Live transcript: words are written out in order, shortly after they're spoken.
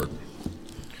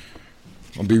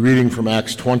I'll be reading from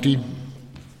Acts 20.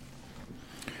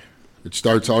 It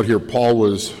starts out here, Paul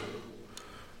was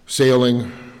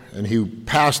sailing, and he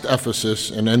passed Ephesus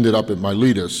and ended up at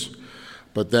Miletus,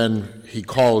 but then he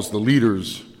calls the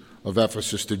leaders of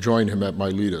Ephesus to join him at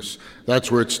Miletus.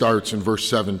 That's where it starts in verse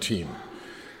 17.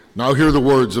 Now hear the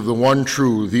words of the one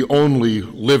true, the only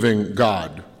living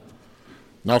God.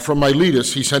 Now from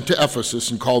Miletus he sent to Ephesus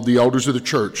and called the elders of the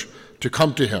church to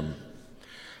come to him.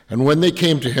 And when they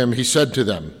came to him, he said to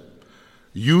them,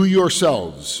 "You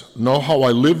yourselves know how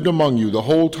I lived among you the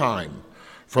whole time,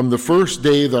 from the first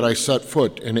day that I set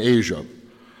foot in Asia,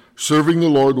 serving the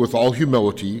Lord with all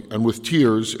humility and with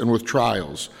tears and with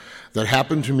trials that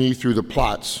happened to me through the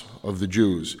plots of the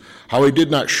Jews, how I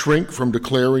did not shrink from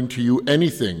declaring to you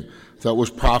anything that was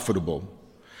profitable,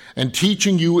 and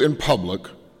teaching you in public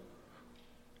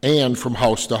and from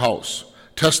house to house,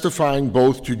 testifying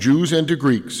both to Jews and to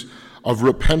Greeks of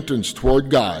repentance toward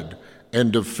God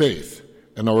and of faith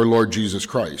in our Lord Jesus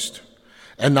Christ.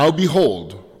 And now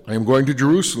behold, I am going to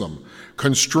Jerusalem,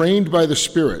 constrained by the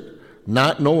Spirit,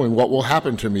 not knowing what will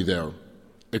happen to me there,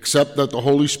 except that the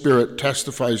Holy Spirit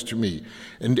testifies to me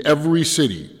in every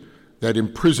city that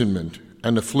imprisonment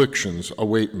and afflictions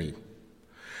await me.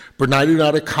 But I do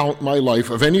not account my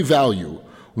life of any value,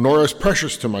 nor as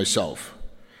precious to myself,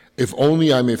 if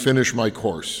only I may finish my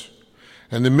course,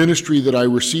 and the ministry that I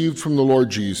received from the Lord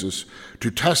Jesus to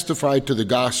testify to the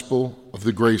gospel of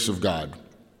the grace of God.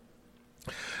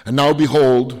 And now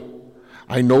behold,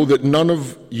 I know that none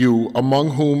of you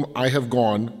among whom I have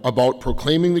gone about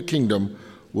proclaiming the kingdom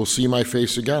will see my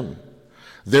face again.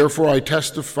 Therefore I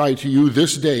testify to you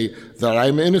this day that I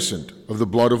am innocent of the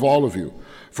blood of all of you,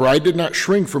 for I did not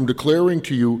shrink from declaring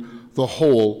to you the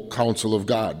whole counsel of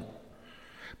God.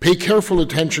 Pay careful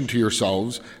attention to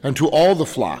yourselves and to all the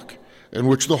flock in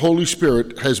which the Holy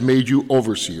Spirit has made you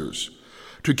overseers,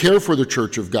 to care for the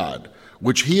church of God,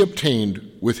 which he obtained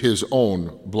with his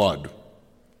own blood.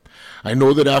 I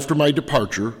know that after my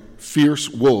departure, fierce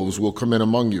wolves will come in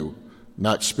among you,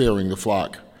 not sparing the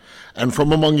flock. And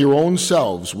from among your own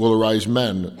selves will arise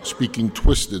men speaking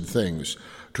twisted things,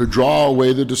 to draw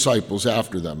away the disciples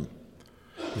after them.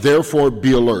 Therefore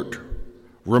be alert,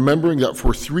 remembering that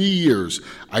for 3 years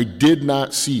I did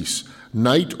not cease,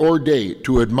 night or day,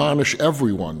 to admonish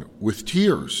everyone with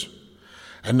tears.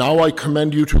 And now I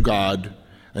commend you to God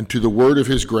and to the word of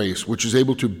his grace, which is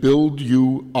able to build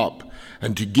you up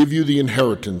and to give you the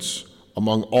inheritance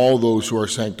among all those who are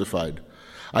sanctified.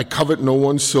 I covet no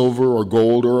one's silver or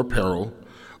gold or apparel.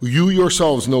 You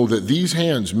yourselves know that these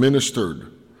hands ministered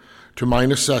to my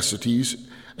necessities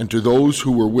and to those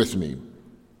who were with me.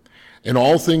 In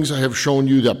all things I have shown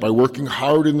you that by working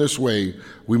hard in this way,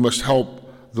 we must help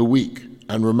the weak,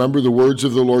 and remember the words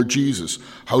of the Lord Jesus,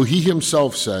 how he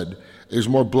himself said, "It is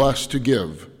more blessed to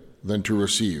give than to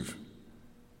receive."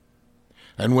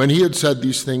 And when he had said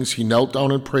these things, he knelt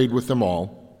down and prayed with them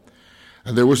all.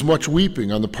 And there was much weeping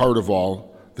on the part of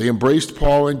all. They embraced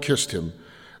Paul and kissed him,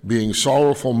 being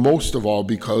sorrowful most of all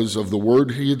because of the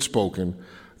word he had spoken,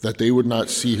 that they would not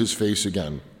see his face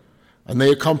again. And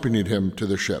they accompanied him to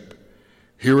the ship.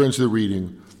 Here ends the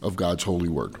reading of God's holy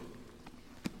word.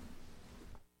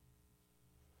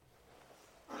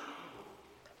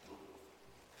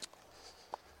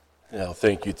 Now,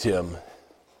 thank you, Tim.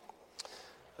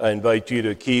 I invite you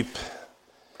to keep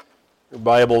your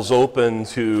Bibles open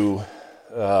to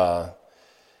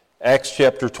Acts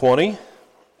chapter 20.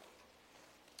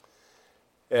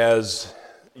 As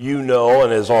you know,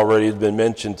 and as already has been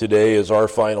mentioned, today is our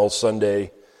final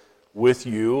Sunday with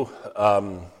you.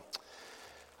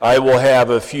 I will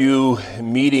have a few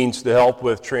meetings to help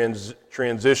with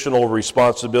transitional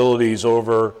responsibilities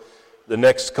over the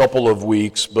next couple of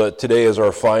weeks, but today is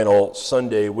our final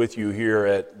Sunday with you here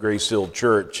at Grace Hill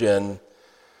Church. And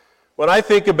when I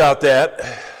think about that,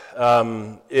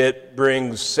 it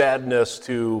brings sadness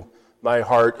to my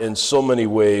heart in so many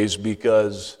ways,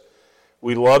 because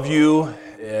we love you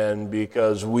and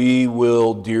because we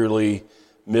will dearly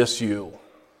miss you.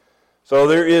 So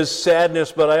there is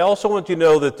sadness, but I also want you to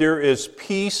know that there is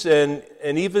peace and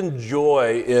even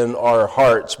joy in our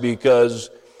hearts, because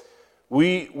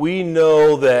we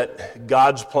know that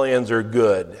God's plans are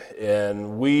good,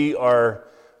 and we are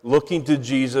looking to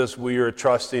Jesus. We are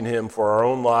trusting him for our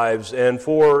own lives and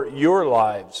for your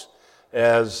lives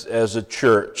as a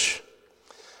church.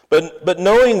 But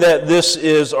knowing that this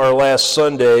is our last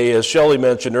Sunday, as Shelley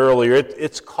mentioned earlier,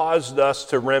 it's caused us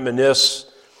to reminisce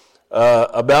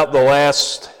about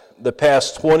the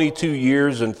past 22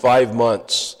 years and 5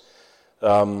 months.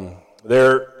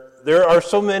 There are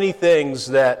so many things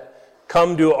that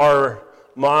come to our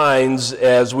minds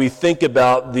as we think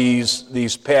about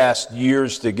these past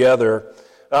years together.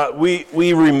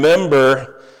 We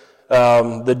remember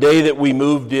the day that we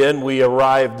moved in. We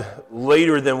arrived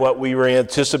later than what we were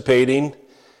anticipating.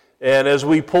 And as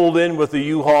we pulled in with the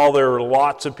U-Haul, there were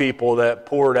lots of people that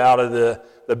poured out of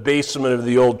the basement of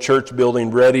the old church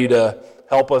building ready to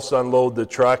help us unload the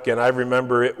truck. And I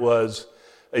remember it was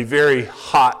a very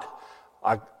hot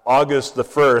August the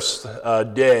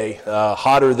 1st day,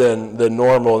 hotter than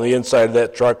normal, and the inside of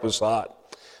that truck was hot.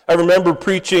 I remember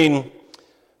preaching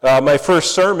my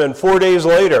first sermon 4 days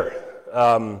later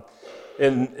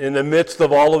in the midst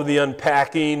of all of the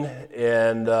unpacking,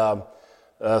 and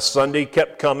Sunday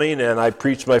kept coming, and I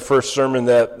preached my first sermon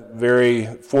that very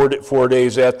 4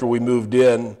 days after we moved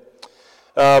in.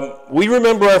 We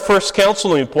remember our first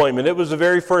counseling appointment. It was the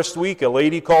very first week. A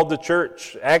lady called the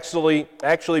church, actually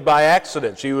by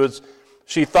accident.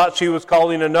 She thought she was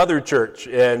calling another church,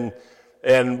 and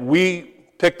we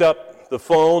picked up the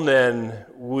phone and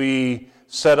we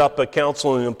set up a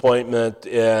counseling appointment,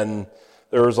 and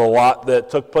there was a lot that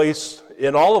took place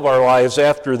in all of our lives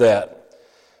after that.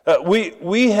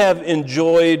 We have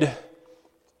enjoyed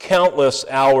countless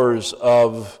hours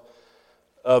of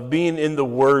being in the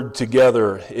Word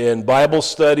together, in Bible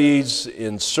studies,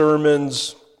 in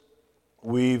sermons.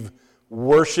 We've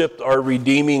worshiped our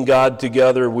redeeming God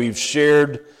together. We've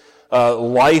shared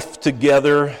life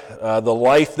together, the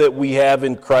life that we have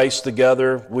in Christ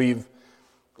together. We've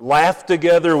laughed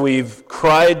together, we've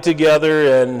cried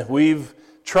together, and we've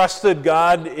trusted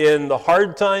God in the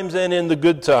hard times and in the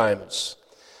good times.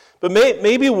 But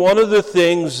maybe one of the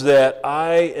things that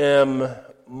I am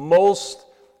most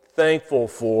thankful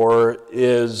for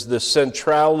is the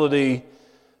centrality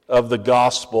of the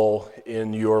gospel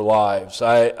in your lives.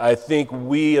 I think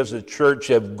we as a church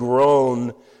have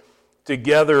grown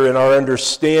together in our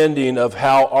understanding of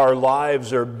how our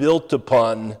lives are built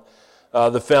upon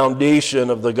the foundation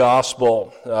of the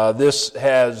gospel. This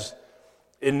has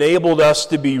enabled us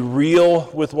to be real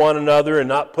with one another and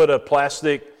not put a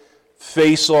plastic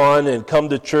face on and come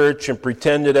to church and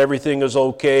pretend that everything is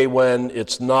okay when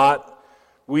it's not.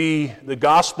 The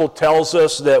gospel tells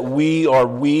us that we are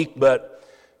weak, but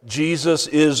Jesus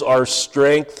is our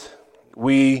strength.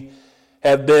 We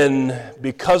have been,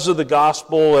 because of the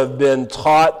gospel, have been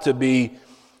taught to be,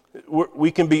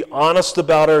 we can be honest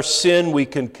about our sin, we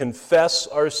can confess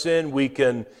our sin, we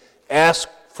can ask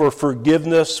for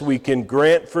forgiveness, we can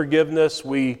grant forgiveness,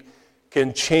 we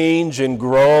can change and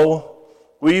grow.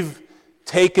 We've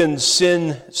taken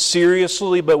sin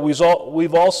seriously, but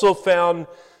we've also found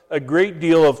a great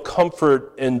deal of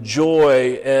comfort and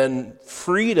joy and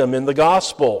freedom in the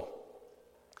gospel.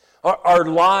 Our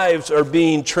lives are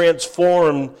being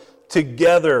transformed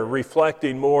together,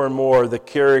 reflecting more and more the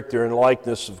character and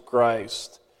likeness of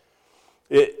Christ.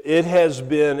 It has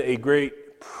been a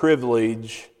great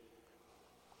privilege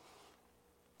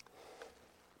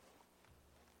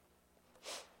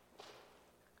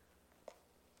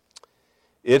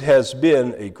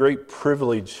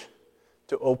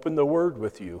to open the Word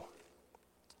with you,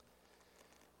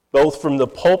 both from the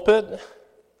pulpit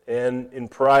and in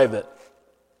private.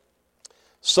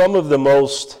 Some of the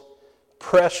most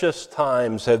precious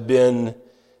times have been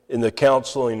in the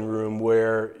counseling room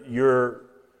where you're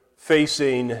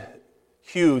facing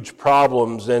huge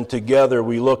problems, and together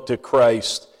we look to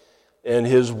Christ and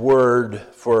His Word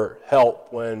for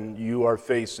help when you are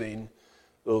facing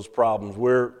those problems.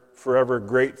 We're forever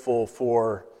grateful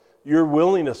for your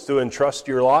willingness to entrust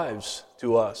your lives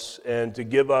to us and to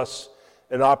give us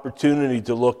an opportunity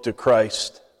to look to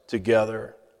Christ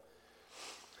together.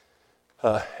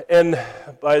 And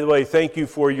by the way, thank you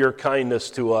for your kindness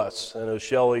to us. I know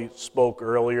Shelley spoke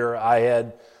earlier. I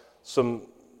had some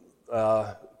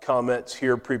comments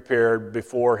here prepared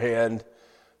beforehand,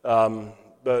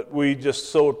 but we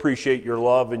just so appreciate your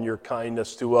love and your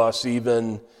kindness to us,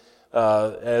 even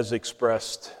as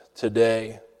expressed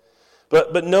today.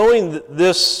 But knowing that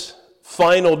this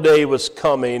final day was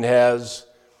coming has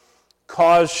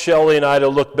caused Shelley and I to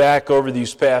look back over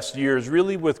these past years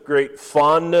really with great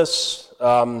fondness.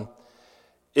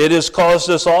 It has caused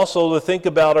us also to think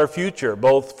about our future,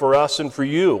 both for us and for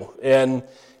you. And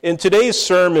in today's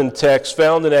sermon text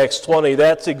found in Acts 20,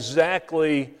 that's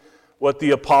exactly what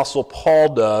the Apostle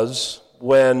Paul does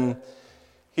when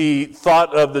he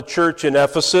thought of the church in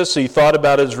Ephesus. He thought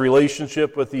about his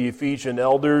relationship with the Ephesian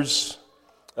elders.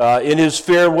 In his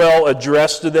farewell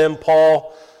address to them,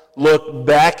 Paul looked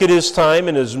back at his time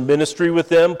in his ministry with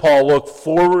them. Paul looked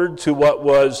forward to what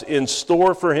was in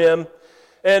store for him.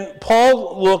 And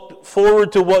Paul looked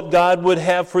forward to what God would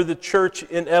have for the church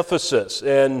in Ephesus.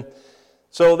 And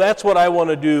So that's what I want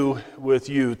to do with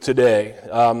you today.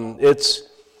 It's,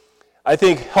 I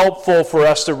think, helpful for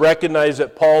us to recognize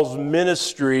that Paul's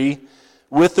ministry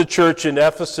with the church in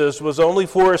Ephesus was only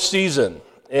for a season,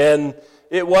 and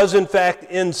it was, in fact,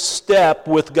 in step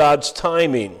with God's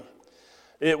timing.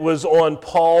 It was on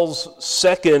Paul's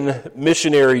second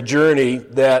missionary journey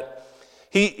that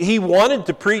he wanted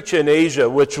to preach in Asia,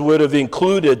 which would have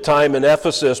included time in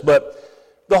Ephesus, but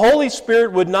the Holy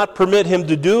Spirit would not permit him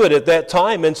to do it at that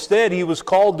time. Instead, he was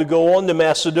called to go on to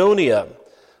Macedonia.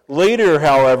 Later,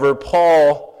 however,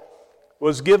 Paul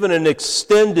was given an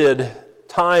extended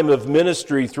time of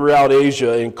ministry throughout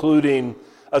Asia, including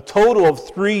a total of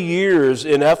 3 years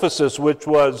in Ephesus, which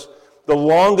was the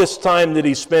longest time that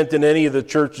he spent in any of the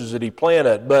churches that he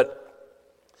planted. But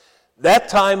that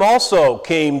time also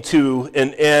came to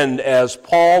an end as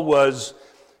Paul was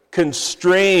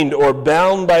constrained or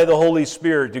bound by the Holy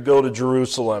Spirit to go to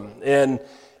Jerusalem. And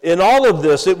in all of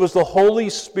this, it was the Holy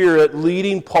Spirit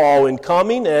leading Paul in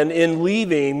coming and in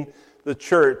leaving the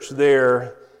church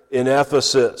there in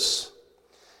Ephesus.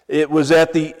 It was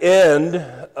at the end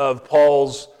of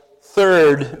Paul's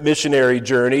third missionary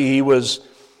journey. He was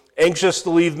anxious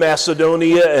to leave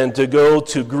Macedonia and to go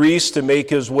to Greece to make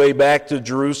his way back to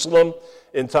Jerusalem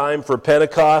in time for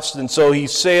Pentecost. And so he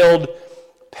sailed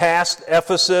past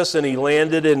Ephesus and he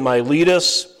landed in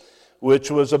Miletus, which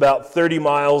was about 30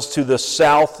 miles to the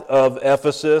south of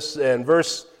Ephesus. And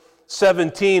verse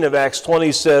 17 of Acts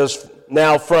 20 says,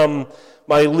 "Now from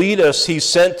Miletus he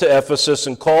sent to Ephesus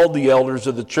and called the elders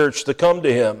of the church to come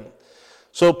to him."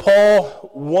 So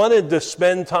Paul wanted to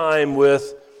spend time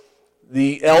with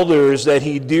the elders that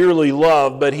he dearly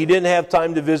loved, but he didn't have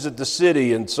time to visit the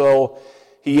city, and so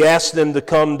he asked them to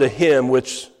come to him,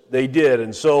 which they did.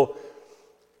 And so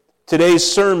today's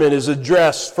sermon is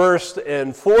addressed first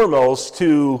and foremost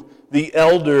to the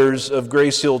elders of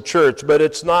Grace Hill Church, but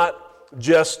it's not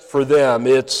just for them,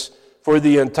 it's for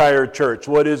the entire church.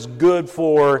 What is good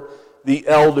for the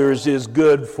elders is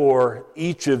good for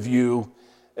each of you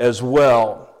as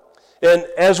well. And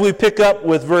as we pick up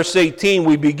with verse 18,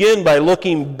 we begin by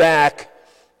looking back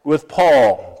with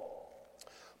Paul.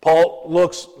 Paul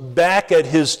looks back at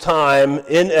his time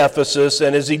in Ephesus,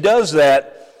 and as he does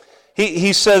that,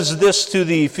 he says this to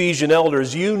the Ephesian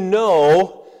elders, "You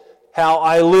know how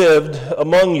I lived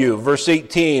among you." Verse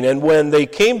 18, "And when they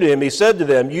came to him, he said to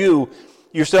them, 'You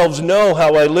yourselves know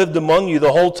how I lived among you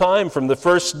the whole time from the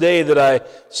first day that I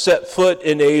set foot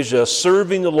in Asia,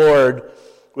 serving the Lord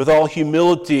with all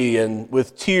humility and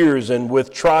with tears and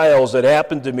with trials that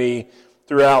happened to me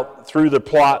through the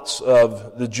plots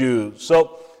of the Jews.'"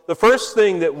 So the first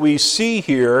thing that we see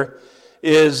here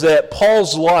is that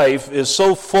Paul's life is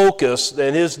so focused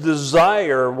and his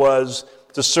desire was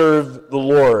to serve the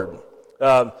Lord.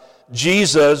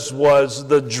 Jesus was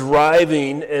the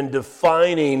driving and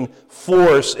defining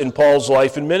force in Paul's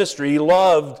life and ministry. He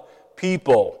loved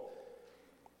people.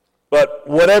 But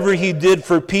whatever he did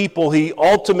for people, he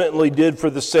ultimately did for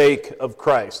the sake of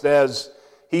Christ. As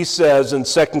he says in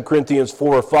 2 Corinthians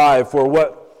 4:5, "For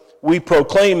what we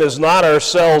proclaim is not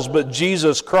ourselves, but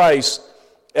Jesus Christ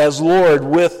as Lord,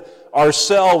 with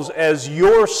ourselves as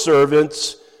your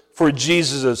servants for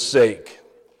Jesus' sake."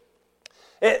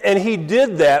 And he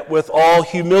did that with all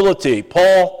humility.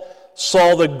 Paul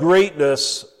saw the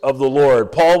greatness of the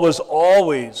Lord. Paul was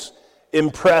always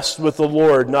impressed with the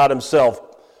Lord, not himself.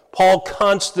 Paul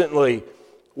constantly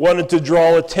wanted to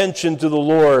draw attention to the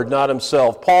Lord, not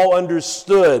himself. Paul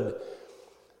understood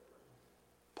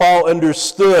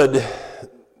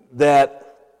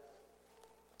that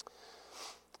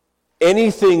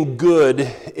anything good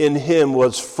in him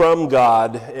was from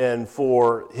God and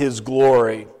for his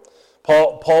glory.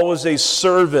 Paul was a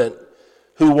servant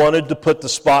who wanted to put the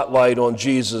spotlight on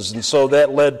Jesus, and so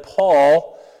that led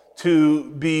Paul to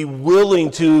be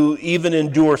willing to even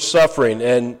endure suffering,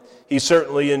 and he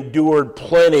certainly endured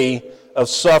plenty of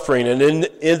suffering. And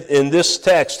in this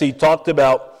text, he talked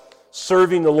about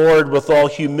serving the Lord with all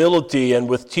humility and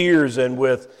with tears and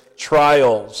with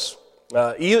trials.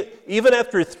 Even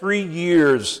after 3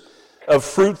 years of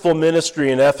fruitful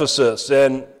ministry in Ephesus,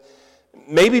 and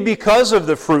maybe because of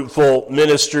the fruitful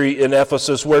ministry in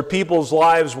Ephesus, where people's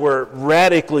lives were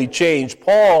radically changed,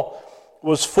 Paul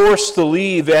was forced to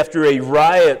leave after a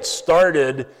riot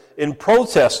started in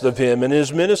protest of him and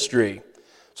his ministry.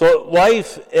 So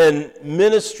life and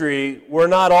ministry were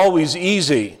not always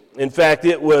easy. In fact,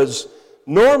 it was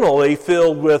normally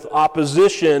filled with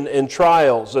opposition and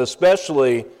trials,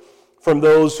 especially from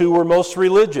those who were most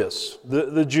religious,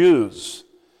 the Jews.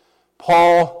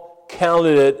 Paul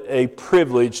counted it a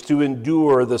privilege to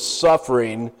endure the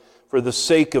suffering for the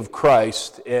sake of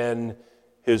Christ and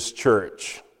his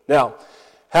church. Now,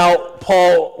 how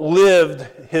Paul lived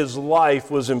his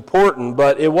life was important,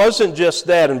 but it wasn't just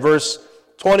that. In verse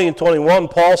 20 and 21,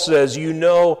 Paul says, "You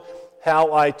know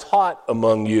how I taught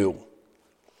among you.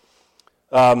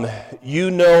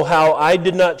 You know how I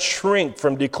did not shrink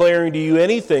from declaring to you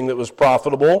anything that was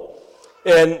profitable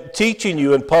and teaching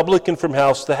you in public and from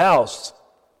house to house,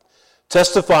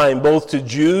 testifying both to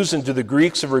Jews and to the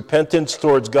Greeks of repentance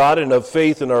towards God and of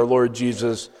faith in our Lord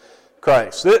Jesus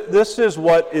Christ." This is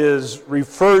what is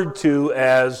referred to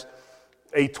as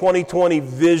a 2020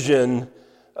 vision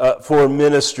for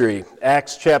ministry.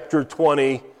 Acts chapter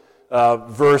 20,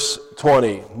 verse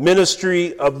 20.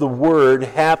 Ministry of the word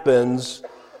happens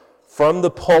from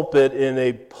the pulpit in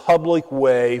a public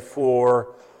way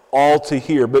for all to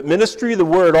hear. But ministry of the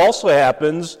word also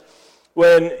happens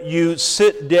when you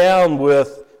sit down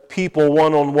with people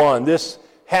one-on-one. This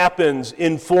happens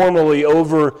informally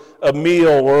over a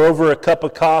meal or over a cup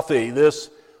of coffee. This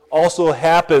also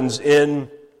happens in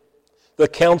the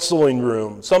counseling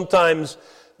room. Sometimes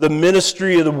the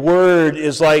ministry of the word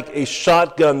is like a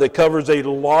shotgun that covers a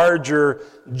larger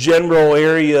general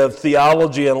area of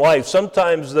theology and life.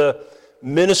 Sometimes the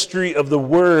ministry of the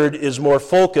word is more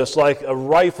focused, like a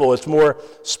rifle. It's more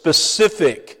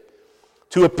specific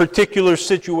to a particular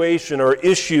situation or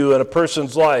issue in a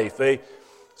person's life.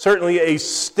 Certainly a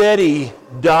steady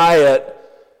diet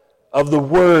of the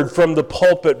word from the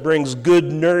pulpit brings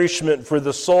good nourishment for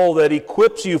the soul that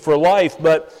equips you for life,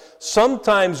 but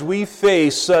sometimes we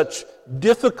face such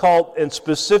difficult and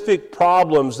specific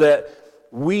problems that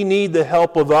we need the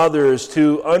help of others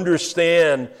to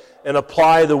understand and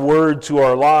apply the word to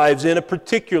our lives in a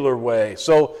particular way.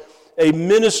 So a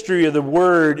ministry of the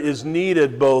word is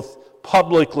needed both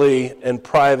publicly and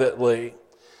privately.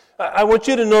 I want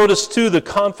you to notice, too, the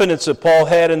confidence that Paul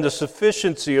had in the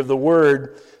sufficiency of the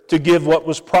word to give what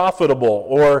was profitable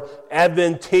or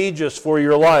advantageous for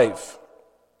your life.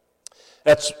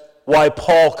 That's why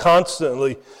Paul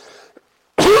constantly,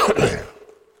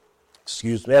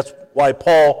 that's why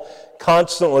Paul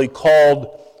constantly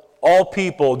called all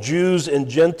people, Jews and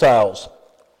Gentiles,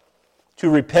 to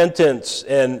repentance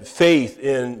and faith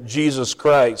in Jesus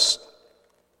Christ.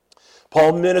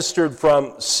 Paul ministered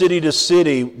from city to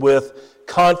city with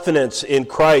confidence in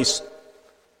Christ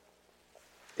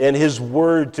and his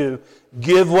word to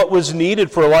give what was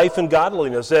needed for life and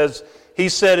godliness. As he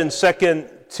said in 2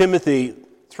 Timothy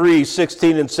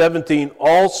 3:16 and 17,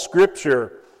 all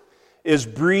Scripture is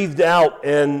breathed out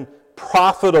and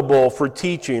profitable for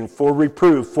teaching, for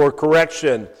reproof, for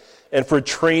correction, and for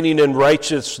training in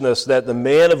righteousness, that the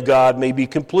man of God may be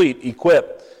complete,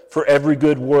 equipped for every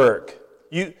good work.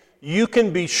 You can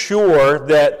be sure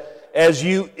that as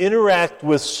you interact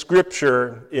with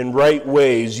Scripture in right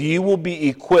ways, you will be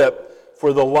equipped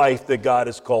for the life that God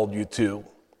has called you to.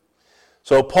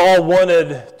 So Paul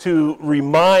wanted to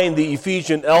remind the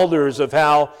Ephesian elders of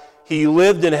how he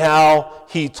lived and how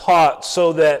he taught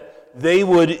so that they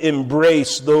would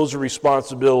embrace those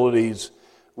responsibilities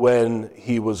when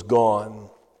he was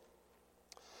gone.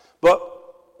 But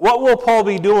what will Paul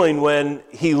be doing when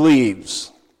he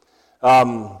leaves?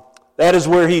 That is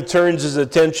where he turns his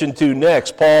attention to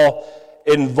next. Paul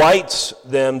invites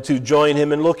them to join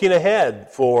him in looking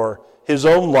ahead for his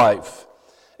own life.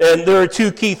 And there are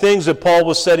two key things that Paul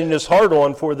was setting his heart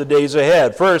on for the days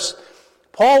ahead. First,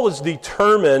 Paul was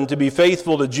determined to be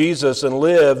faithful to Jesus and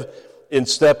live in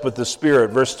step with the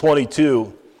Spirit. Verse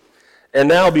 22, "And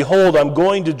now, behold, I'm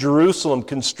going to Jerusalem,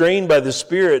 constrained by the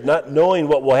Spirit, not knowing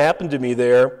what will happen to me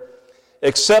there,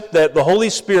 except that the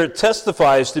Holy Spirit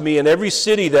testifies to me in every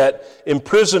city that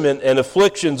imprisonment and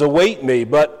afflictions await me.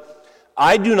 But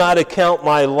I do not account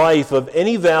my life of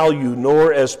any value,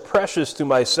 nor as precious to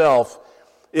myself,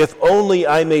 if only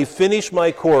I may finish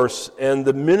my course and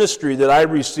the ministry that I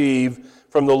receive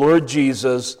from the Lord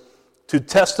Jesus to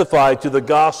testify to the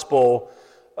gospel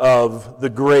of the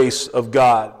grace of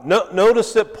God."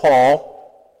 Notice that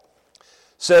Paul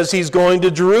says he's going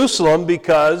to Jerusalem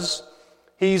because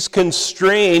he's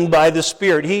constrained by the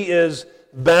Spirit. He is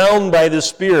bound by the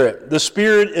Spirit. The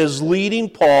Spirit is leading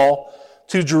Paul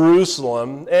to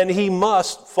Jerusalem, and he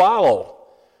must follow.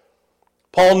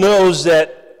 Paul knows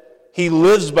that he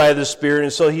lives by the Spirit,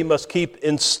 and so he must keep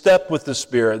in step with the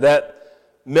Spirit. That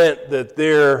meant that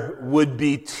there would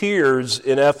be tears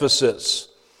in Ephesus.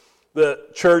 The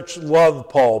church loved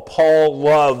Paul. Paul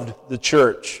loved the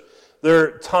church.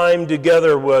 Their time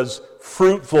together was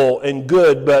fruitful and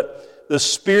good, but the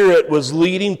Spirit was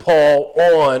leading Paul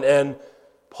on, and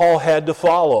Paul had to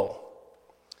follow.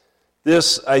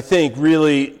 This, I think,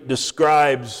 really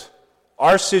describes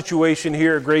our situation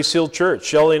here at Grace Hill Church.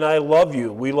 Shelley and I love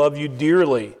you. We love you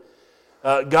dearly.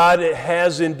 God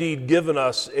has indeed given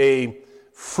us a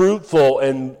fruitful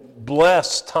and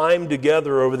blessed time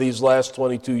together over these last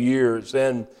 22 years.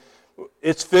 And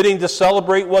it's fitting to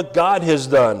celebrate what God has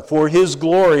done for His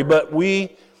glory, but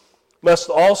we must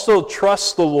also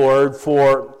trust the Lord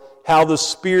for how the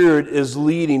Spirit is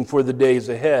leading for the days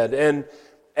ahead. And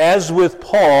as with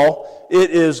Paul,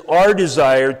 it is our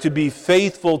desire to be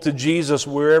faithful to Jesus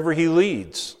wherever He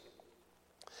leads.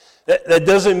 That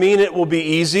doesn't mean it will be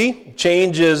easy.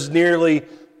 Change is nearly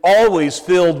always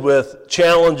filled with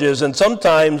challenges, and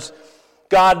sometimes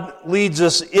God leads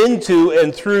us into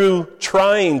and through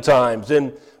trying times.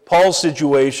 In Paul's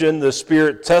situation, the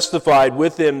Spirit testified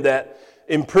with him that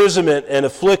imprisonment and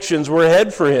afflictions were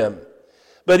ahead for him.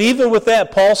 But even with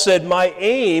that, Paul said, my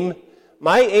aim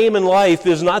in life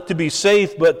is not to be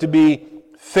safe, but to be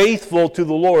faithful to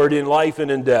the Lord in life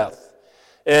and in death.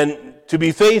 And to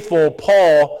be faithful,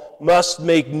 Paul must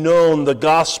make known the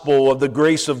gospel of the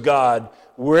grace of God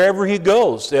wherever he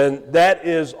goes. And that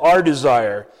is our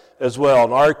desire as well,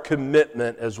 and our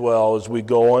commitment as well as we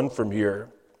go on from here.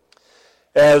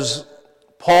 As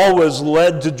Paul was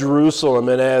led to Jerusalem,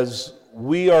 and as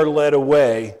we are led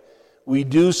away, we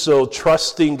do so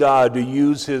trusting God to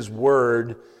use His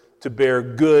word to bear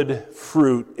good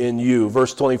fruit in you.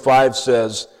 Verse 25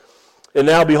 says, "And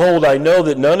now behold, I know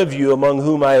that none of you among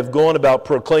whom I have gone about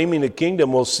proclaiming the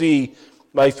kingdom will see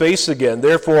my face again.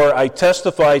 Therefore I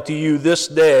testify to you this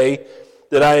day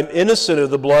that I am innocent of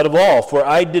the blood of all, for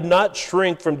I did not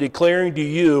shrink from declaring to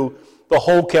you the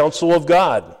whole counsel of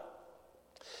God."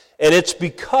 And it's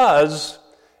because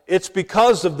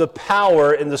of the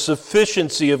power and the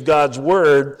sufficiency of God's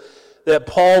word that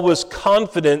Paul was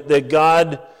confident that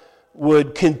God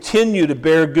would continue to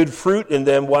bear good fruit in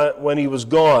them when he was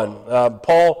gone.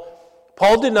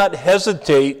 Paul did not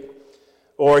hesitate,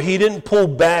 or he didn't pull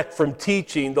back from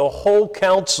teaching the whole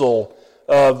counsel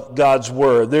of God's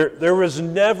word. There was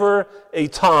never a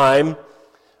time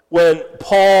when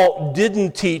Paul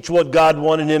didn't teach what God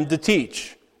wanted him to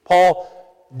teach. Paul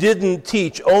didn't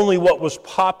teach only what was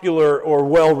popular or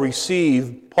well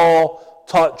received. Paul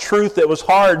taught truth that was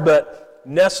hard but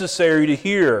necessary to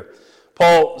hear.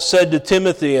 Paul said to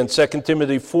Timothy in 2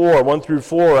 Timothy 4,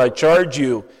 1-4, "I charge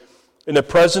you in the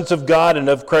presence of God and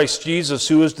of Christ Jesus,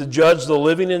 who is to judge the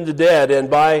living and the dead, and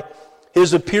by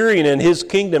His appearing in His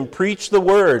kingdom, preach the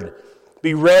word.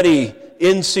 Be ready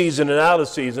in season and out of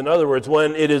season." In other words,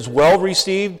 when it is well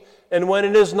received and when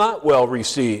it is not well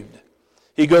received.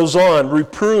 He goes on,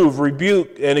 "Reprove,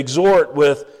 rebuke, and exhort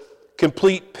with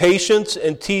complete patience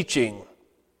and teaching.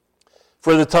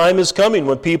 For the time is coming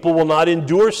when people will not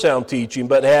endure sound teaching,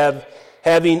 but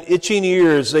having itching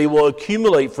ears, they will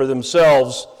accumulate for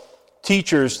themselves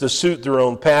teachers to suit their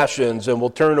own passions, and will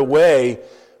turn away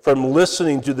from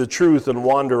listening to the truth and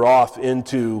wander off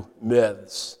into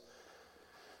myths."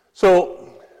 So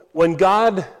when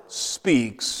God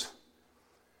speaks,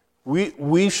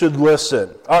 we should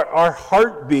listen. Our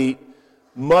heartbeat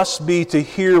must be to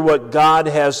hear what God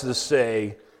has to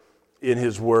say in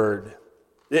His word.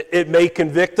 It may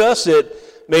convict us, it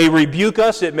may rebuke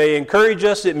us, it may encourage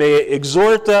us, it may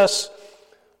exhort us,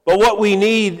 but what we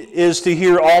need is to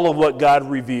hear all of what God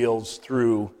reveals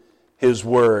through His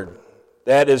word.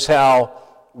 That is how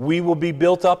we will be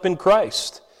built up in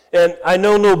Christ. And I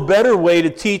know no better way to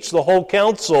teach the whole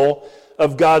counsel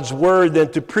of God's word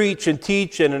than to preach and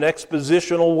teach in an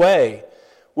expositional way,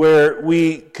 where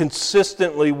we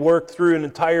consistently work through an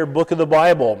entire book of the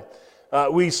Bible.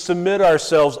 We submit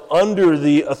ourselves under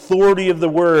the authority of the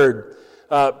Word,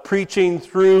 preaching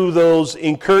through those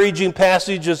encouraging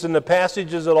passages and the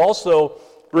passages that also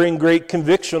bring great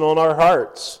conviction on our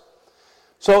hearts.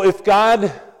 So if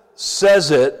God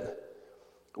says it,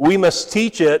 we must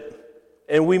teach it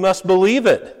and we must believe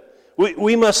it.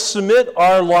 We must submit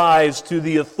our lives to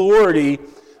the authority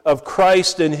of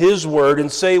Christ and His Word and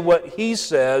say what He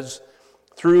says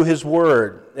through His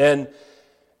Word. And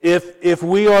if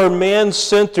we are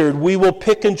man-centered, we will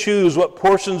pick and choose what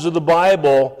portions of the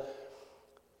Bible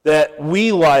that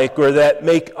we like or that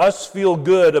make us feel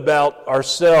good about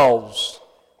ourselves.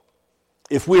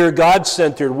 If we are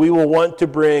God-centered, we will want to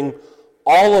bring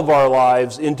all of our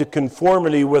lives into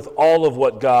conformity with all of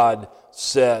what God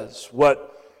says. What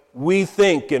we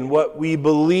think and what we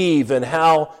believe and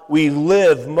how we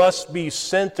live must be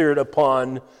centered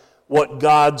upon what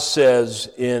God says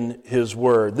in His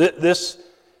Word. This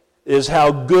is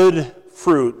how good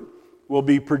fruit will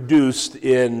be produced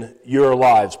in your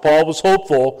lives. Paul was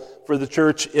hopeful for the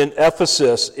church in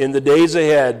Ephesus in the days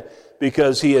ahead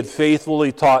because he had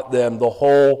faithfully taught them the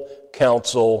whole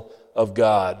counsel of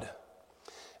God.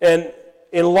 And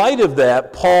in light of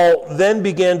that, Paul then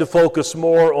began to focus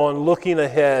more on looking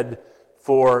ahead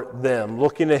for them,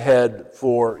 looking ahead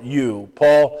for you.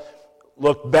 Paul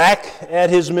looked back at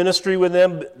his ministry with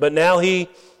them, but now he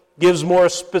gives more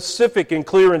specific and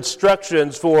clear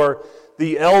instructions for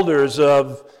the elders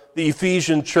of the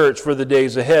Ephesian church for the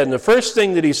days ahead. And the first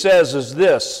thing that he says is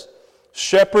this: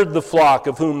 shepherd the flock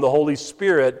of whom the Holy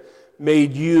Spirit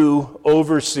made you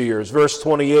overseers. Verse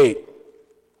 28.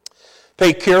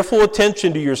 Pay careful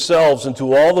attention to yourselves and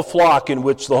to all the flock in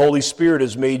which the Holy Spirit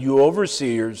has made you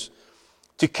overseers,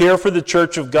 to care for the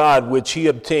church of God, which he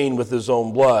obtained with his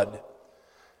own blood.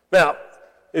 Now,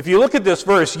 if you look at this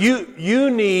verse, you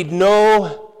need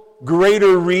no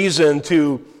greater reason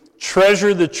to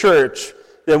treasure the church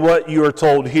than what you are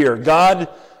told here. God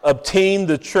obtained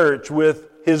the church with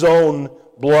his own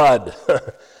blood.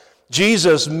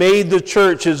 Jesus made the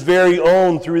church his very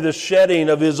own through the shedding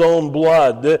of his own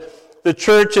blood. The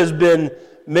church has been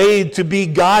made to be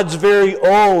God's very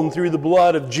own through the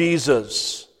blood of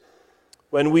Jesus.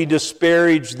 When we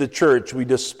disparage the church, we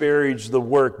disparage the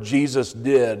work Jesus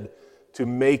did to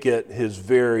make it his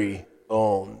very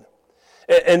own.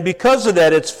 And because of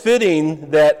that, it's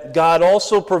fitting that God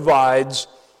also provides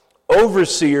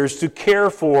overseers to care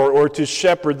for or to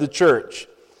shepherd the church.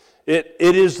 It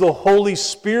is the Holy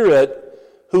Spirit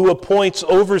who appoints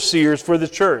overseers for the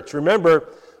church. Remember,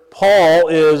 Paul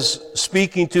is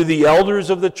speaking to the elders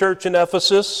of the church in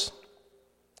Ephesus.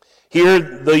 Here,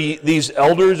 these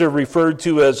elders are referred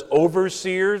to as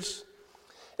overseers.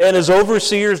 And as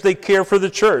overseers, they care for the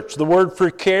church. The word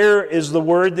for care is the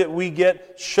word that we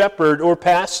get shepherd or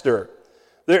pastor.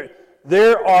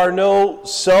 There are no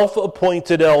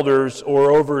self-appointed elders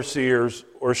or overseers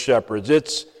or shepherds.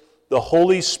 It's the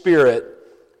Holy Spirit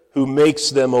who makes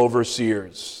them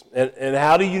overseers. And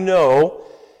how do you know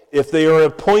if they are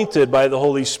appointed by the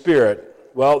Holy Spirit?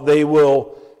 Well, they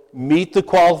will meet the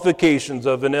qualifications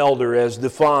of an elder as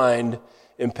defined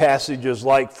in passages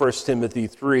like 1 Timothy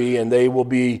 3, and they will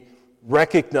be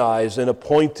recognized and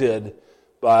appointed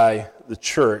by the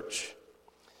church.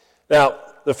 Now,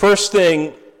 the first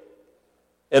thing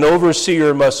an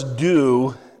overseer must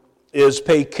do is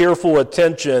pay careful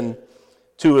attention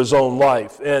to his own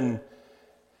life. And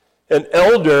an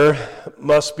elder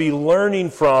must be learning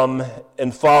from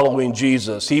and following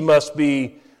Jesus. He must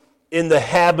be in the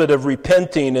habit of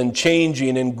repenting and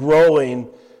changing and growing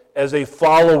as a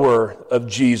follower of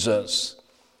Jesus.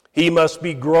 He must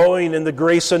be growing in the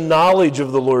grace and knowledge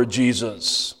of the Lord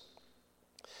Jesus.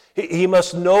 He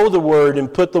must know the Word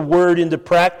and put the Word into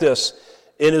practice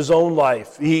in his own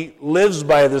life. He lives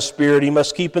by the Spirit. He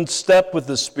must keep in step with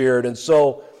the Spirit. And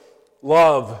so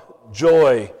love,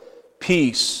 joy,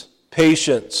 peace,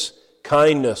 patience,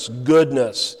 kindness,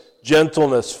 goodness,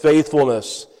 gentleness,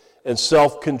 faithfulness, and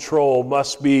self-control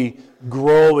must be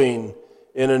growing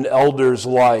in an elder's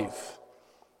life.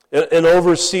 An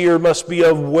overseer must be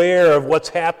aware of what's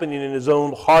happening in his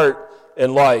own heart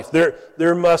and life.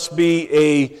 There must be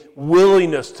a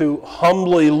willingness to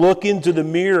humbly look into the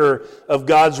mirror of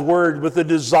God's Word with a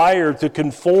desire to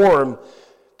conform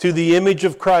to the image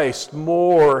of Christ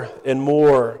more and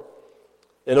more.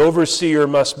 An overseer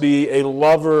must be a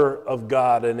lover of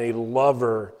God and a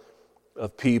lover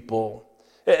of people.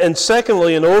 And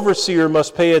secondly, an overseer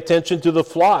must pay attention to the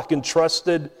flock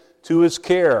entrusted to his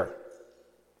care.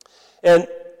 And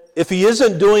if he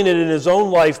isn't doing it in his own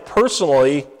life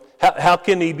personally, how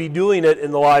can he be doing it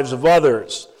in the lives of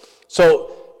others?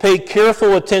 So pay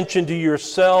careful attention to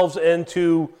yourselves and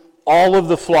to all of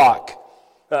the flock.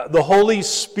 The Holy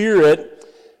Spirit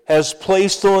has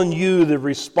placed on you the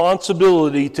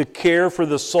responsibility to care for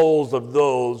the souls of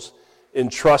those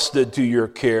entrusted to your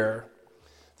care.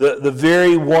 The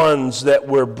very ones that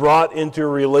were brought into a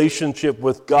relationship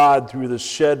with God through the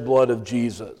shed blood of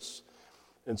Jesus.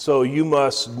 And so you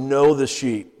must know the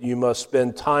sheep. You must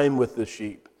spend time with the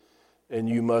sheep. And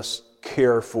you must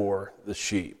care for the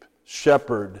sheep.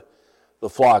 Shepherd the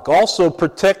flock. Also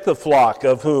protect the flock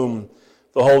of whom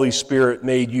the Holy Spirit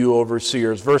made you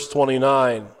overseers. Verse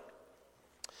 29.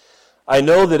 I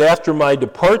know that after my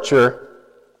departure,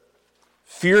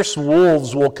 fierce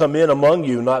wolves will come in among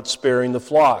you, not sparing the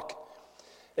flock.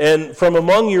 And from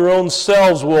among your own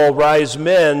selves will arise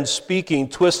men speaking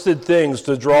twisted things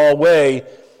to draw away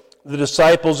the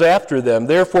disciples after them.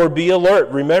 Therefore be alert,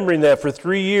 remembering that for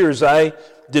 3 years I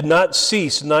did not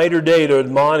cease night or day to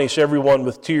admonish everyone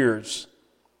with tears.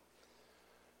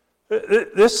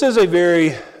 This is a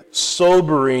very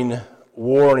sobering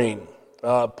warning.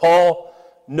 Paul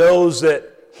knows that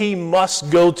he must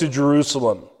go to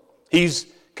Jerusalem. He's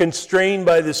constrained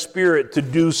by the Spirit to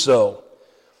do so.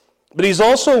 But he's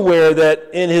also aware that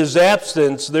in his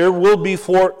absence, there will be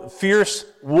fierce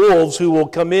wolves who will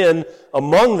come in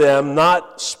among them,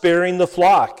 not sparing the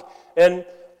flock. And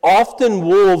often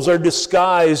wolves are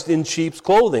disguised in sheep's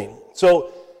clothing.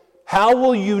 So how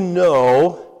will you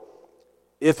know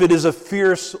if it is a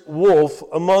fierce wolf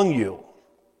among you?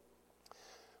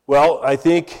 Well, I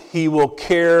think he will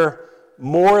care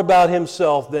more about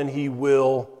himself than he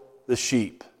will the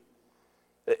sheep.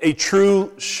 A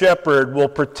true shepherd will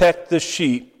protect the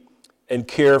sheep and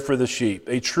care for the sheep.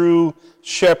 A true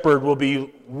shepherd will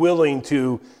be willing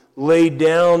to lay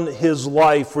down his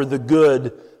life for the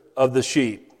good of the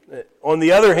sheep. On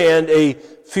the other hand, a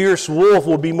fierce wolf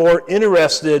will be more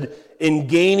interested in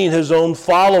gaining his own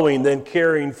following than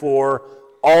caring for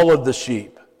all of the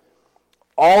sheep.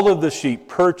 All of the sheep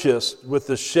purchased with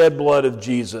the shed blood of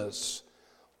Jesus.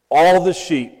 All the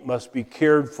sheep must be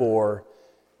cared for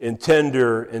in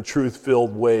tender and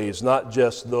truth-filled ways, not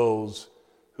just those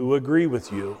who agree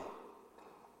with you.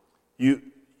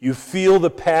 You feel the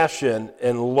passion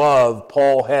and love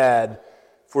Paul had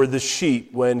for the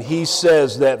sheep when he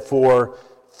says that for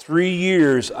 3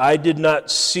 years I did not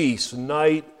cease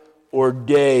night or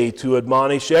day to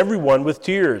admonish everyone with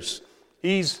tears.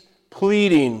 He's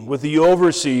pleading with the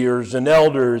overseers and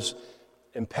elders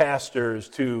and pastors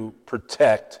to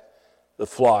protect the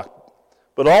flock.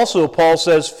 But also, Paul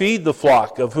says, feed the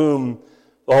flock of whom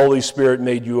the Holy Spirit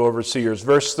made you overseers.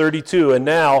 Verse 32, and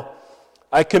now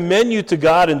I commend you to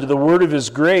God and to the word of his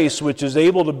grace, which is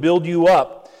able to build you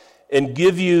up and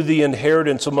give you the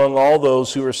inheritance among all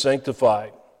those who are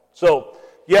sanctified. So,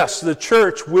 yes, the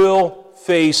church will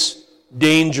face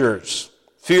dangers.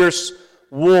 Fierce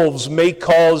wolves may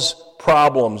cause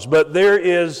problems, but there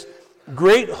is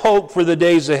great hope for the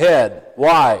days ahead.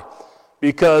 Why?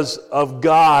 Because of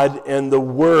God and the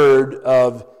word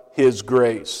of his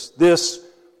grace. This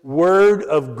word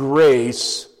of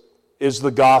grace is the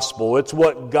gospel. It's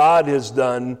what God has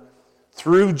done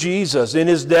through Jesus in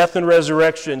his death and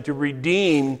resurrection to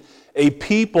redeem a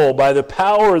people by the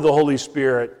power of the Holy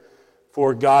Spirit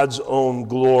for God's own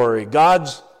glory.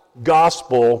 God's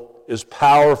gospel is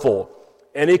powerful,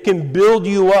 and it can build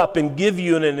you up and give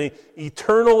you an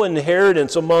eternal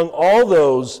inheritance among all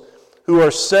those who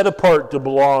are set apart to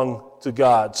belong to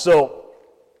God. So,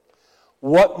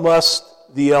 what must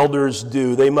the elders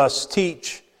do? They must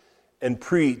teach and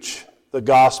preach the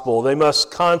gospel. They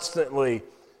must constantly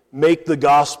make the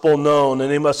gospel known, and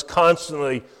they must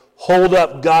constantly hold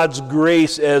up God's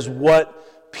grace as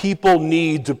what people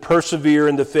need to persevere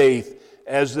in the faith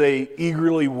as they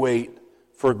eagerly wait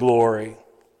for glory.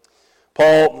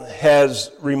 Paul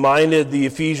has reminded the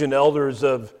Ephesian elders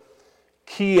of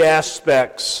key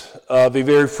aspects of a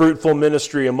very fruitful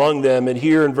ministry among them. And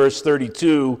here in verse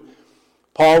 32,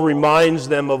 Paul reminds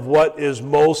them of what is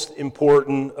most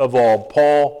important of all.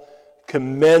 Paul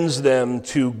commends them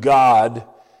to God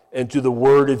and to the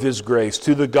word of his grace,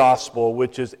 to the gospel,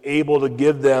 which is able to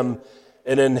give them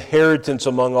an inheritance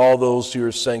among all those who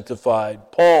are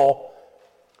sanctified. Paul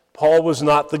was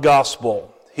not the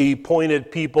gospel. He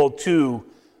pointed people to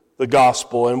the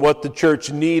gospel, and what the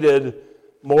church needed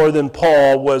more than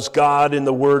Paul was God in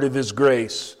the word of his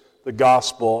grace, the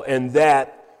gospel, and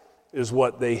that is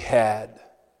what they had.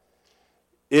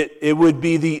 It would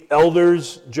be the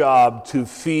elders' job to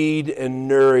feed and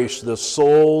nourish the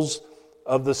souls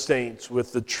of the saints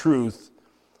with the truth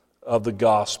of the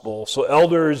gospel. So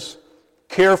elders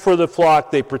care for the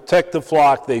flock, they protect the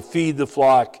flock, they feed the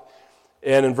flock,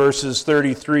 and in verses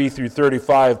 33 through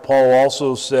 35, Paul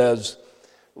also says,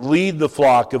 lead the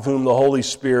flock of whom the Holy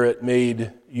Spirit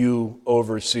made you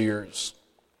overseers.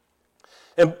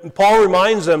 And Paul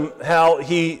reminds them how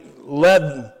he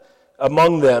led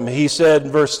among them. He said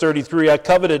in verse 33, I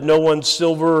coveted no one's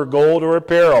silver or gold or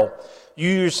apparel. You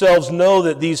yourselves know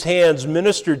that these hands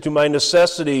ministered to my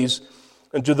necessities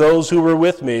and to those who were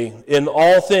with me. In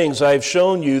all things I have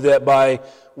shown you that by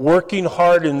working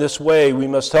hard in this way we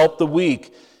must help the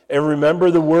weak. And remember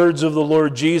the words of the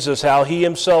Lord Jesus, how he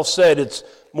himself said, it's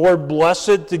more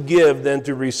blessed to give than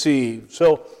to receive.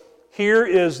 So here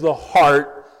is the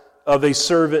heart of a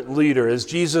servant leader. As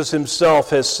Jesus himself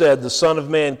has said, the Son of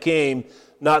Man came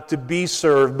not to be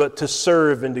served, but to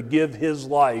serve and to give his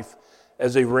life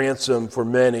as a ransom for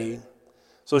many.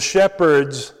 So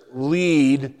shepherds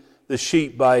lead the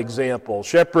sheep by example.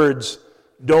 Shepherds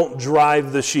don't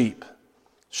drive the sheep.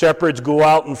 Shepherds go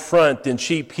out in front, and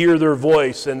sheep hear their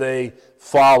voice and they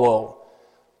follow.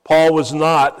 Paul was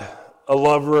not a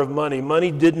lover of money.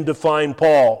 Money didn't define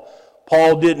Paul.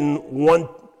 Paul didn't want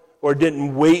or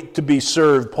didn't wait to be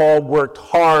served. Paul worked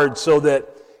hard so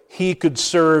that he could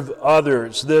serve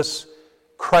others. This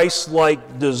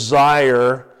Christ-like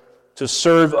desire to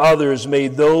serve others. May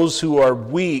those who are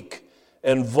weak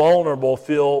and vulnerable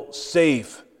feel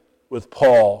safe with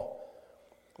Paul.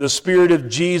 The Spirit of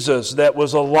Jesus that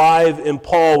was alive in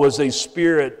Paul was a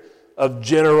spirit of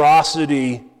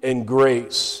generosity and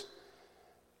grace.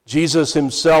 Jesus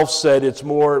himself said it's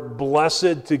more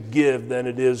blessed to give than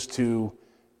it is to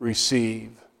receive.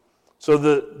 So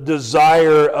the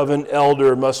desire of an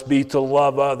elder must be to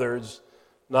love others,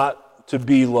 not to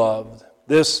be loved.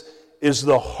 This is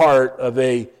the heart of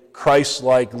a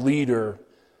Christ-like leader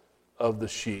of the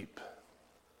sheep.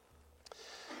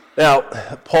 Now,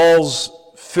 Paul's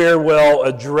farewell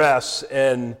address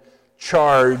and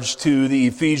charge to the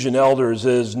Ephesian elders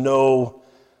is no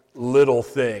little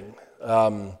thing.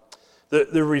 The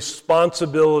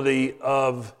responsibility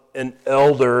of an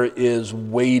elder is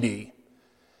weighty.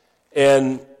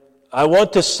 And I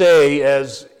want to say,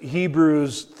 as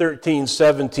Hebrews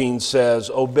 13:17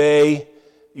 says, obey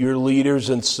your leaders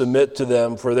and submit to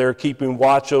them, for they're keeping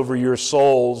watch over your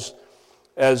souls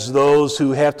as those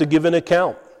who have to give an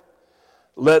account.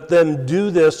 Let them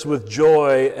do this with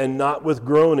joy and not with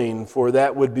groaning, for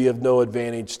that would be of no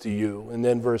advantage to you. And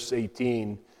then verse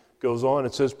 18 goes on.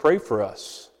 It says, pray for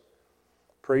us.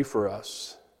 Pray for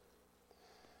us.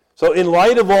 So in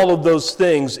light of all of those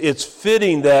things, it's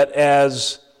fitting that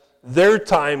as their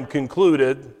time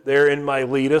concluded there in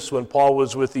Miletus, when Paul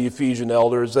was with the Ephesian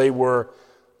elders, they were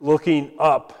looking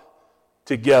up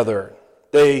together.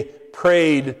 They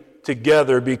prayed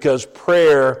together because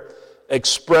prayer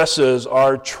expresses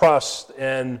our trust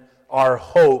and our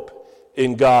hope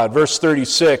in God. Verse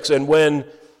 36, and when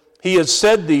he had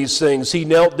said these things, he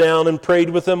knelt down and prayed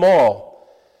with them all.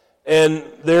 And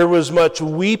there was much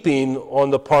weeping on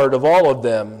the part of all of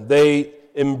them. They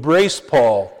embraced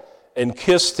Paul and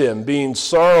kissed him, being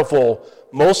sorrowful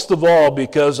most of all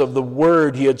because of the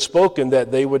word he had spoken,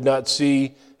 that they would not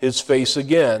see his face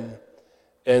again.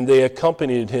 And they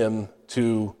accompanied him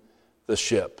to the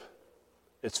ship.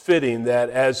 It's fitting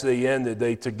that as they ended,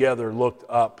 they together looked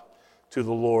up to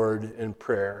the Lord in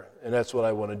prayer. And that's what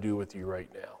I want to do with you right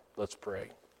now. Let's pray.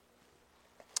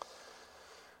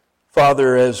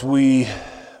 Father, as we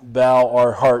bow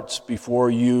our hearts before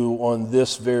you on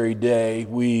this very day,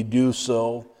 we do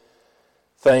so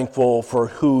thankful for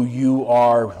who you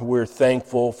are. We're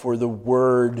thankful for the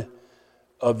word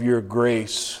of your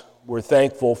grace. We're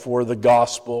thankful for the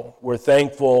gospel. We're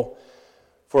thankful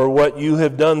for what you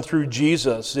have done through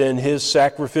Jesus in his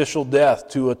sacrificial death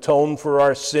to atone for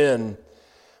our sin.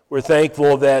 We're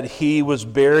thankful that he was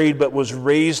buried but was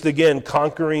raised again,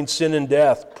 conquering sin and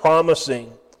death,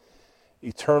 promising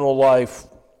eternal life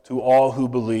to all who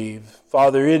believe.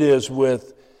 Father, it is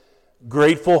with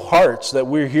grateful hearts that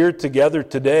we're here together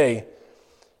today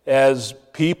as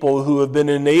people who have been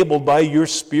enabled by your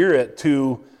Spirit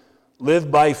to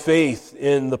live by faith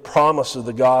in the promise of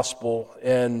the gospel.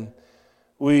 And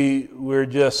we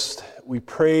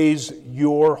praise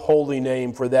your holy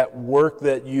name for that work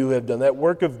that you have done, that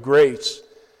work of grace,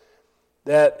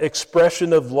 that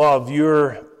expression of love,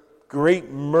 your great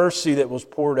mercy that was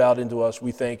poured out into us.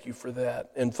 We thank you for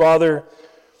that. And Father,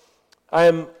 I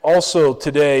am also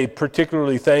today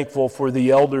particularly thankful for the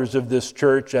elders of this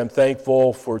church. I'm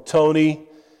thankful for Tony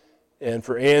and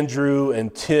for Andrew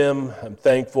and Tim. I'm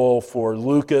thankful for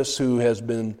Lucas, who has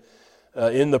been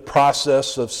in the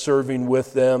process of serving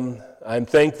with them. I'm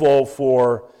thankful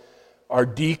for our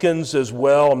deacons as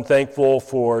well. I'm thankful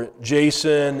for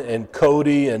Jason and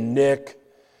Cody and Nick.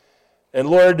 And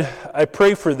Lord, I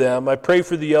pray for them. I pray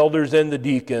for the elders and the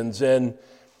deacons, and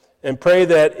pray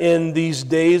that in these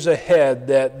days ahead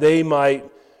that they might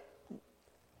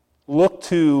look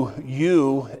to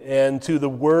you and to the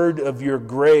word of your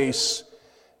grace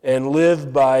and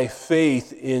live by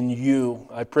faith in you.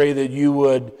 I pray that you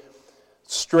would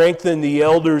strengthen the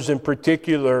elders in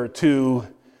particular to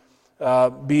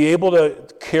be able to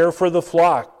care for the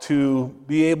flock, to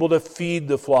be able to feed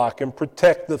the flock and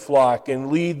protect the flock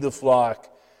and lead the flock.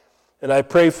 And I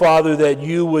pray, Father, that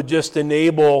you would just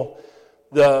enable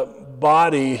the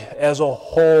body as a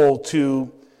whole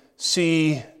to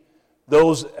see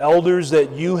those elders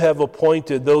that you have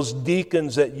appointed, those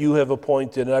deacons that you have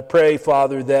appointed. And I pray,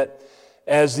 Father, that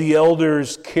as the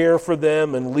elders care for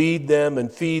them and lead them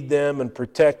and feed them and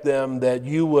protect them, that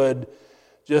you would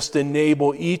just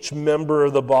enable each member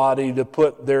of the body to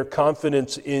put their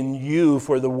confidence in you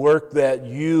for the work that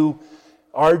you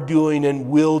are doing and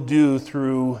will do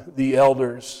through the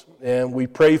elders. And we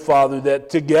pray, Father, that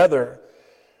together,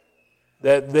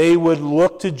 that they would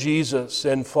look to Jesus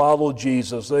and follow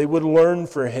Jesus. They would learn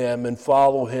for him and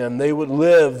follow him. They would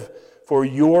live for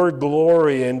your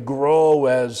glory and grow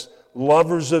as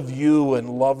lovers of you and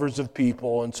lovers of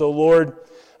people. And so, Lord,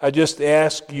 I just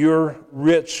ask your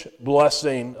rich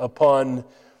blessing upon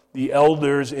the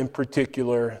elders in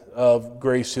particular of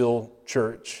Grace Hill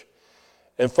Church.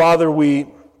 And Father, we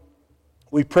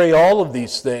pray all of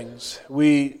these things.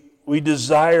 We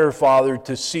desire, Father,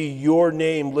 to see your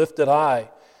name lifted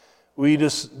high. We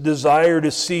just desire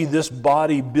to see this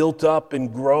body built up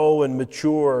and grow and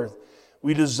mature.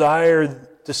 We desire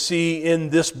to see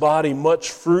in this body much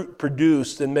fruit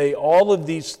produced. And may all of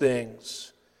these things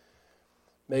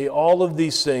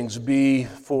be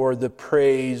for the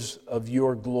praise of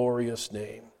your glorious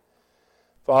name.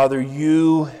 Father,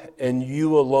 you and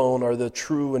you alone are the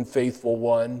true and faithful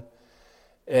one.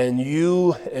 And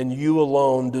you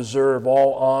alone deserve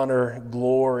all honor,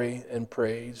 glory, and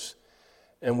praise.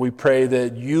 And we pray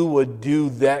that you would do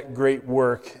that great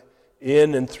work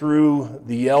in and through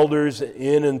the elders,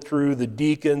 in and through the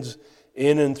deacons,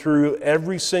 in and through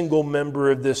every single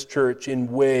member of this church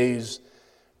in ways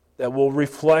that will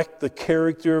reflect the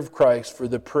character of Christ for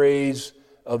the praise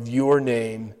of your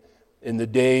name in the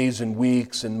days and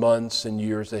weeks and months and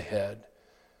years ahead.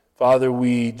 Father,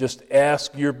 we just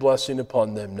ask your blessing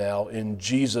upon them now in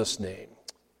Jesus' name.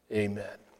 Amen.